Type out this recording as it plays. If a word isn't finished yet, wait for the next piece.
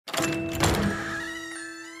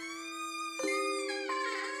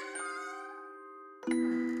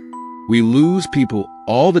We lose people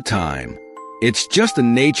all the time. It's just the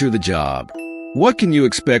nature of the job. What can you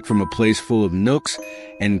expect from a place full of nooks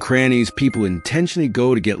and crannies people intentionally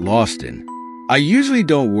go to get lost in? I usually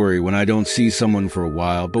don't worry when I don't see someone for a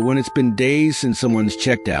while, but when it's been days since someone's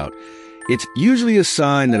checked out, it's usually a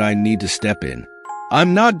sign that I need to step in.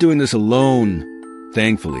 I'm not doing this alone,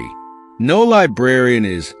 thankfully. No librarian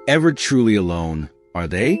is ever truly alone, are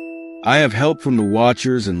they? I have help from the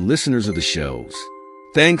watchers and listeners of the shows.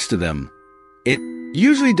 Thanks to them, it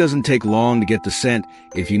usually doesn't take long to get the scent,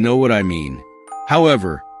 if you know what I mean.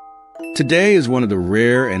 However, today is one of the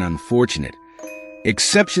rare and unfortunate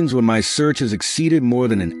exceptions when my search has exceeded more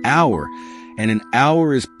than an hour, and an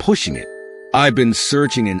hour is pushing it. I've been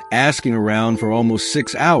searching and asking around for almost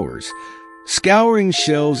 6 hours, scouring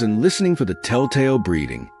shelves and listening for the telltale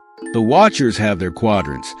breathing. The watchers have their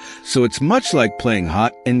quadrants, so it's much like playing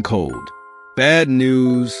hot and cold. Bad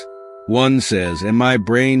news, one says, and my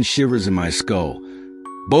brain shivers in my skull,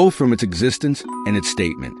 both from its existence and its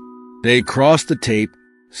statement. They cross the tape,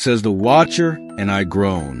 says the watcher, and I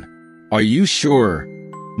groan. Are you sure?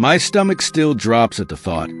 My stomach still drops at the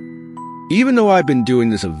thought. Even though I've been doing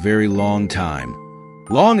this a very long time,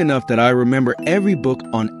 long enough that I remember every book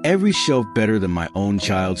on every shelf better than my own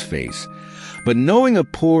child's face. But knowing a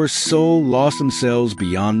poor soul lost themselves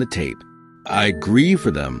beyond the tape, I grieve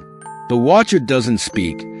for them. The watcher doesn't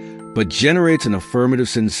speak, but generates an affirmative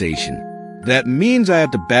sensation. That means I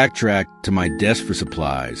have to backtrack to my desk for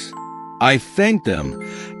supplies. I thank them,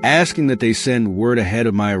 asking that they send word ahead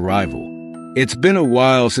of my arrival. It's been a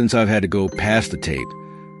while since I've had to go past the tape,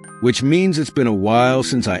 which means it's been a while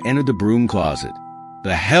since I entered the broom closet.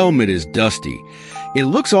 The helmet is dusty. It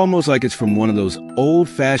looks almost like it's from one of those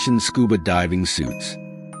old-fashioned scuba diving suits.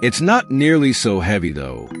 It's not nearly so heavy,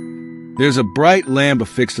 though. There's a bright lamp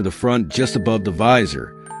affixed to the front just above the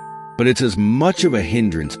visor, but it's as much of a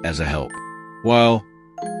hindrance as a help. While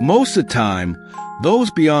most of the time, those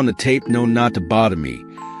beyond the tape know not to bother me,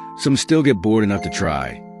 some still get bored enough to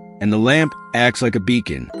try, and the lamp acts like a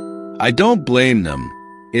beacon. I don't blame them.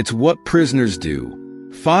 It's what prisoners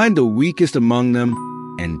do. Find the weakest among them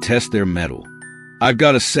and test their mettle. I've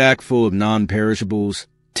got a sack full of non-perishables,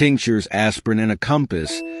 tinctures, aspirin, and a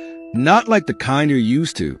compass, not like the kind you're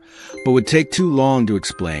used to, but would take too long to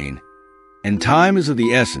explain. And time is of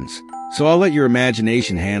the essence, so I'll let your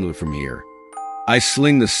imagination handle it from here. I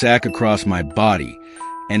sling the sack across my body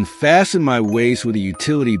and fasten my waist with a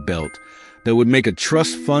utility belt that would make a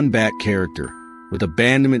trust fund back character with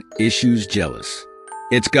abandonment issues jealous.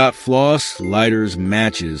 It's got floss, lighters,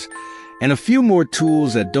 matches, and a few more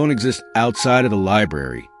tools that don't exist outside of the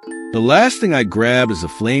library. The last thing I grabbed is a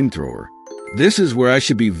flamethrower. This is where I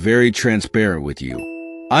should be very transparent with you.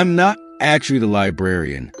 I'm not actually the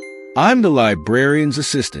librarian. I'm the librarian's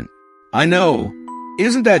assistant. I know.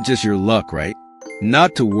 Isn't that just your luck, right?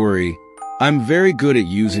 Not to worry. I'm very good at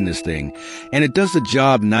using this thing, and it does the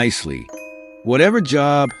job nicely. Whatever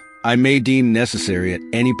job I may deem necessary at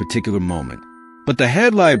any particular moment. But the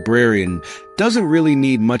head librarian doesn't really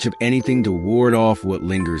need much of anything to ward off what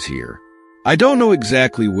lingers here. I don't know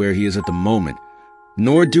exactly where he is at the moment,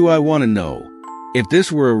 nor do I want to know. If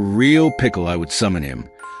this were a real pickle, I would summon him.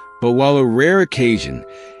 But while a rare occasion,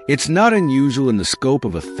 it's not unusual in the scope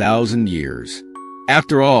of 1,000 years.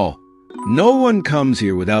 After all, no one comes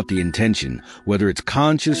here without the intention, whether it's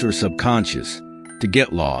conscious or subconscious, to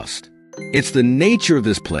get lost. It's the nature of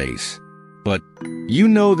this place. But you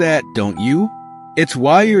know that, don't you? It's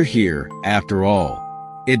why you're here, after all.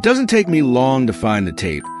 It doesn't take me long to find the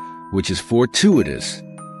tape, which is fortuitous.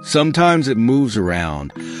 Sometimes it moves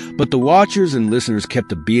around, but the watchers and listeners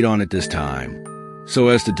kept a beat on it this time, so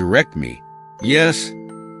as to direct me. Yes,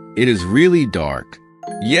 it is really dark.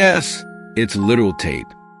 Yes, it's literal tape.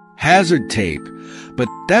 Hazard tape, but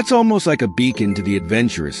that's almost like a beacon to the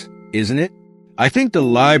adventurous, isn't it? I think the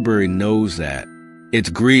library knows that. It's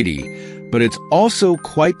greedy, but it's also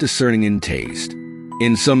quite discerning in taste.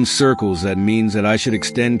 In some circles, that means that I should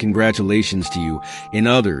extend congratulations to you. In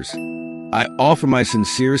others, I offer my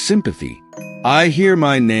sincere sympathy. I hear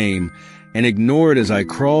my name and ignore it as I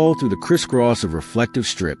crawl through the crisscross of reflective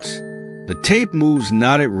strips. The tape moves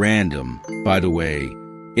not at random, by the way.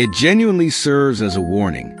 It genuinely serves as a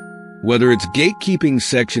warning. Whether it's gatekeeping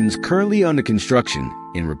sections currently under construction,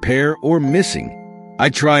 in repair, or missing. I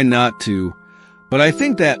try not to, but I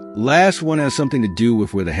think that last one has something to do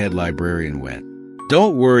with where the head librarian went.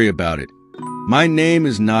 Don't worry about it. My name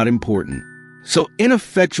is not important. So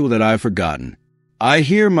ineffectual that I've forgotten. I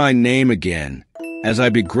hear my name again as I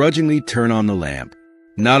begrudgingly turn on the lamp.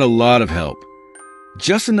 Not a lot of help.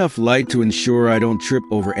 Just enough light to ensure I don't trip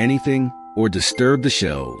over anything or disturb the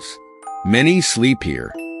shelves. Many sleep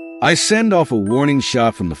here. I send off a warning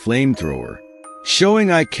shot from the flamethrower,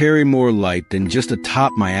 showing I carry more light than just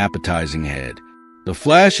atop my appetizing head. The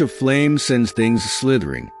flash of flame sends things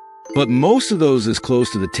slithering, but most of those this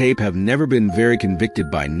close to the tape have never been very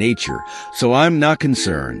convicted by nature, so I'm not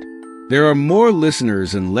concerned. There are more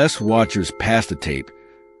listeners and less watchers past the tape,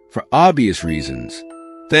 for obvious reasons.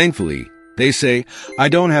 Thankfully, they say, I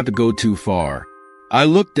don't have to go too far. I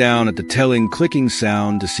look down at the telling clicking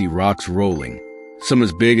sound to see rocks rolling, some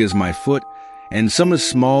as big as my foot and some as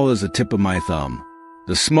small as the tip of my thumb.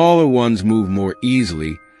 The smaller ones move more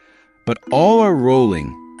easily, but all are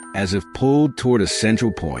rolling as if pulled toward a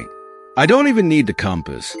central point. I don't even need the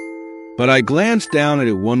compass, but I glance down at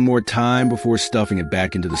it one more time before stuffing it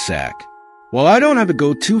back into the sack. While I don't have to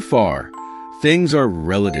go too far, things are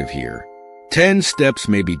relative here. 10 steps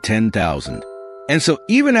may be 10,000. And so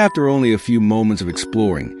even after only a few moments of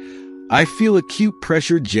exploring, I feel acute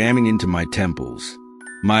pressure jamming into my temples.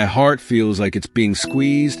 My heart feels like it's being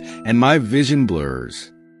squeezed and my vision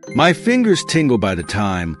blurs. My fingers tingle by the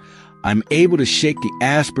time I'm able to shake the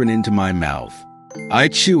aspirin into my mouth. I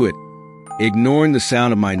chew it, ignoring the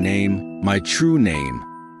sound of my name, my true name,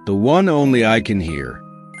 the one only I can hear.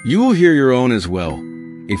 You will hear your own as well,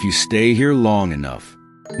 if you stay here long enough.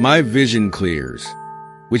 My vision clears,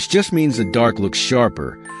 which just means the dark looks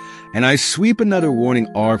sharper, and I sweep another warning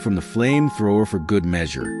arc from the flamethrower for good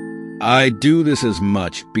measure. I do this as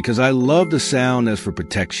much because I love the sound as for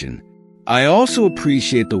protection. I also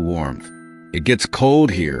appreciate the warmth. It gets cold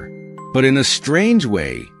here, but in a strange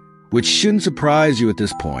way, which shouldn't surprise you at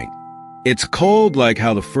this point. It's cold like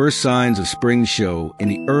how the first signs of spring show in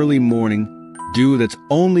the early morning dew that's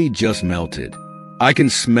only just melted. I can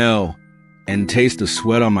smell and taste the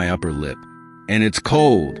sweat on my upper lip, and it's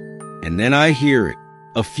cold, and then I hear it,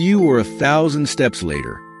 a few or 1,000 steps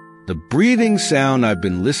later. The breathing sound I've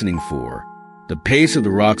been listening for. The pace of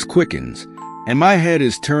the rocks quickens, and my head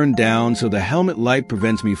is turned down so the helmet light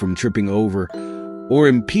prevents me from tripping over or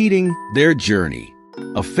impeding their journey.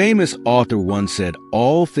 A famous author once said,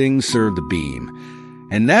 all things serve the beam,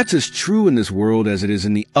 and that's as true in this world as it is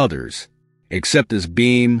in the others, except this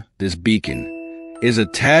beam, this beacon, is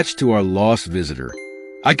attached to our lost visitor.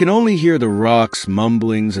 I can only hear the rocks,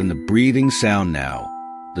 mumblings, and the breathing sound now.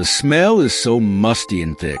 The smell is so musty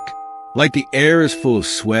and thick, like the air is full of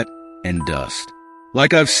sweat and dust,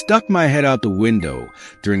 like I've stuck my head out the window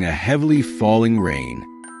during a heavily falling rain.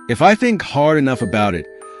 If I think hard enough about it,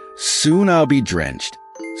 soon I'll be drenched.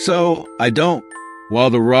 So I don't. While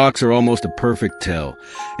the rocks are almost a perfect tell,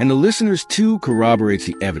 and the listeners too corroborates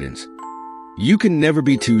the evidence. You can never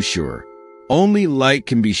be too sure. Only light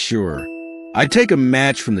can be sure. I take a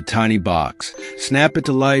match from the tiny box, snap it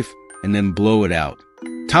to life, and then blow it out.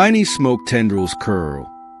 Tiny smoke tendrils curl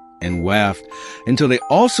and waft until they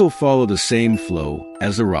also follow the same flow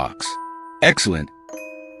as the rocks. Excellent.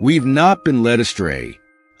 We've not been led astray.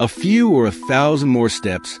 A few or 1,000 more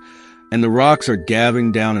steps, and the rocks are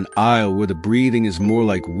gathering down an aisle where the breathing is more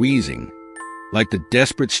like wheezing, like the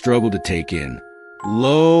desperate struggle to take in.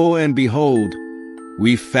 Lo and behold,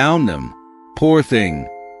 we found them. Poor thing.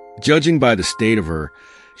 Judging by the state of her,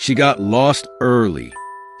 she got lost early.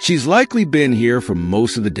 She's likely been here for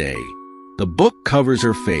most of the day. The book covers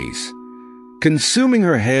her face, consuming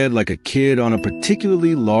her head like a kid on a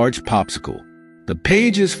particularly large popsicle. The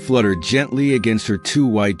pages flutter gently against her too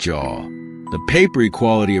white jaw. The papery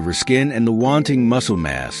quality of her skin and the wanting muscle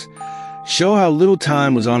mass show how little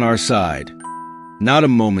time was on our side. Not a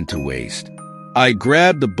moment to waste. I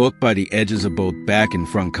grabbed the book by the edges of both back and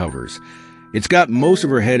front covers. It's got most of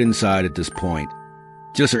her head inside at this point.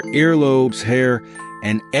 Just her earlobes, hair,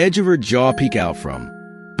 and edge of her jaw peek out from.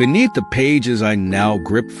 Beneath the pages I now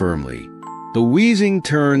grip firmly. The wheezing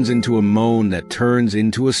turns into a moan that turns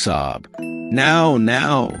into a sob.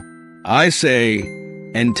 Now, I say,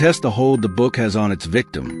 and test the hold the book has on its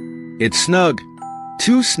victim. It's snug,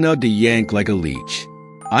 too snug to yank like a leech.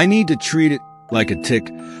 I need to treat it like a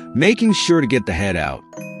tick, making sure to get the head out.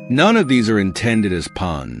 None of these are intended as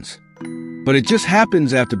puns, but it just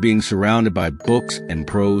happens after being surrounded by books and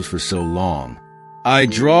prose for so long. I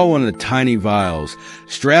draw one of the tiny vials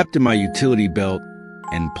strapped in my utility belt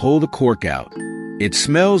and pull the cork out. It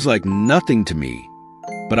smells like nothing to me,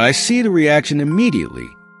 but I see the reaction immediately.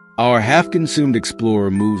 Our half-consumed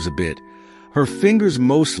explorer moves a bit, her fingers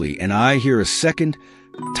mostly, and I hear a second,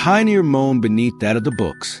 tinier moan beneath that of the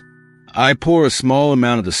books. I pour a small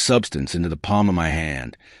amount of the substance into the palm of my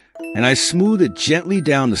hand, and I smooth it gently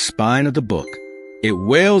down the spine of the book. It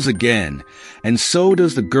wails again, and so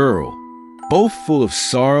does the girl, both full of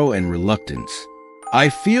sorrow and reluctance. I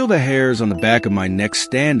feel the hairs on the back of my neck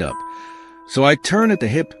stand up, so I turn at the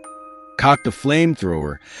hip cocked a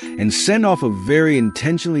flamethrower, and sent off a very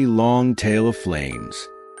intentionally long tail of flames.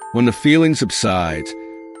 When the feeling subsides,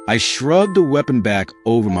 I shrug the weapon back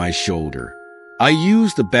over my shoulder. I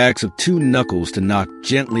use the backs of 2 knuckles to knock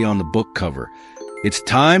gently on the book cover. It's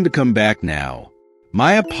time to come back now.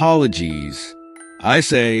 My apologies, I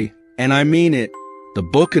say, and I mean it. The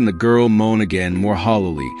book and the girl moan again more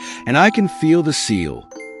hollowly, and I can feel the seal,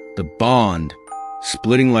 the bond,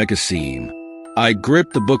 splitting like a seam. I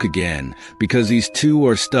grip the book again, because these two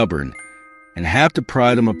are stubborn, and have to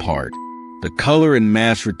pry them apart. The color and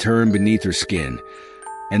mass return beneath her skin,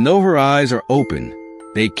 and though her eyes are open,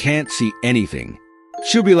 they can't see anything.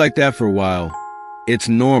 She'll be like that for a while. It's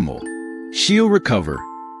normal. She'll recover.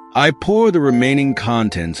 I pour the remaining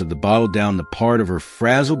contents of the bottle down the part of her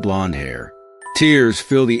frazzled blonde hair. Tears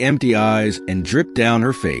fill the empty eyes and drip down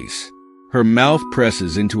her face. Her mouth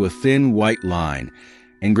presses into a thin white line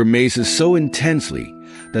and grimaces so intensely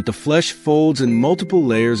that the flesh folds in multiple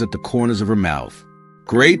layers at the corners of her mouth.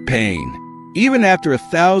 Great pain. Even after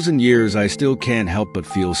 1,000 years, I still can't help but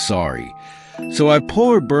feel sorry. So I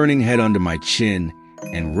pull her burning head under my chin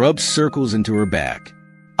and rub circles into her back.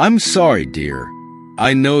 I'm sorry, dear.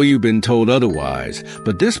 I know you've been told otherwise,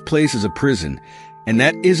 but this place is a prison, and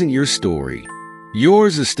that isn't your story.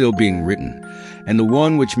 Yours is still being written, and the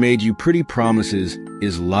one which made you pretty promises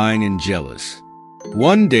is lying and jealous.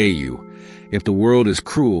 One day you, if the world is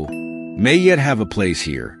cruel, may yet have a place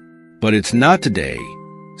here, but it's not today.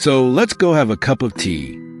 So let's go have a cup of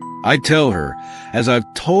tea. I tell her, as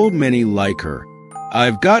I've told many like her,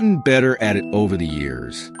 I've gotten better at it over the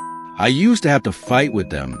years. I used to have to fight with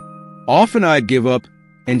them. Often I'd give up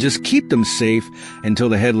and just keep them safe until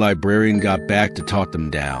the head librarian got back to talk them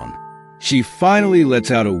down. She finally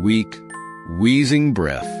lets out a weak, wheezing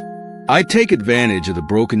breath. I take advantage of the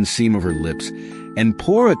broken seam of her lips and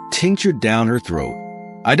pour a tincture down her throat.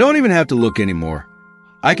 I don't even have to look anymore.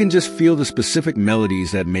 I can just feel the specific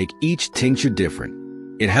melodies that make each tincture different.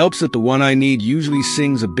 It helps that the one I need usually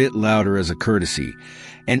sings a bit louder as a courtesy,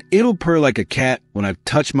 and it'll purr like a cat when I've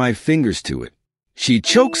touched my fingers to it. She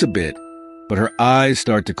chokes a bit, but her eyes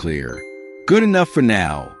start to clear. Good enough for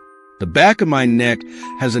now. The back of my neck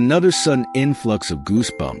has another sudden influx of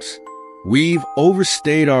goosebumps. We've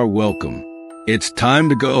overstayed our welcome. It's time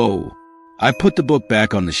to go. I put the book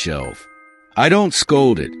back on the shelf. I don't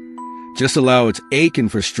scold it, just allow its ache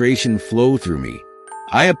and frustration flow through me.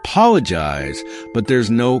 I apologize, but there's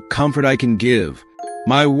no comfort I can give.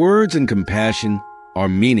 My words and compassion are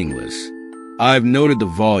meaningless. I've noted the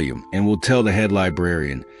volume and will tell the head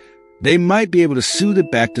librarian. They might be able to soothe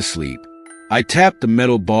it back to sleep. I tap the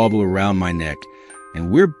metal bauble around my neck,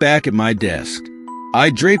 and we're back at my desk. I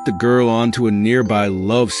drape the girl onto a nearby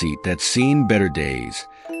love seat that's seen better days,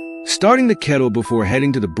 starting the kettle before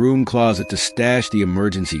heading to the broom closet to stash the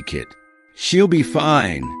emergency kit. She'll be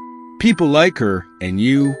fine. People like her, and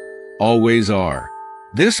you always are.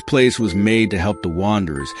 This place was made to help the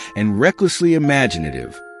wanderers and recklessly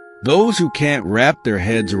imaginative, those who can't wrap their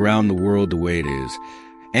heads around the world the way it is,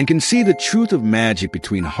 and can see the truth of magic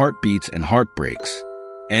between heartbeats and heartbreaks.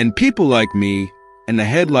 And people like me and the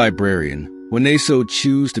head librarian, when they so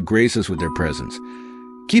choose to grace us with their presence,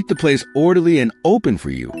 keep the place orderly and open for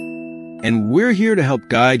you. And we're here to help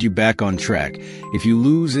guide you back on track if you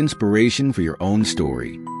lose inspiration for your own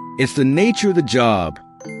story. It's the nature of the job,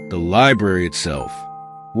 the library itself.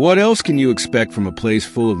 What else can you expect from a place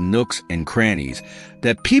full of nooks and crannies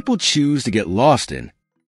that people choose to get lost in?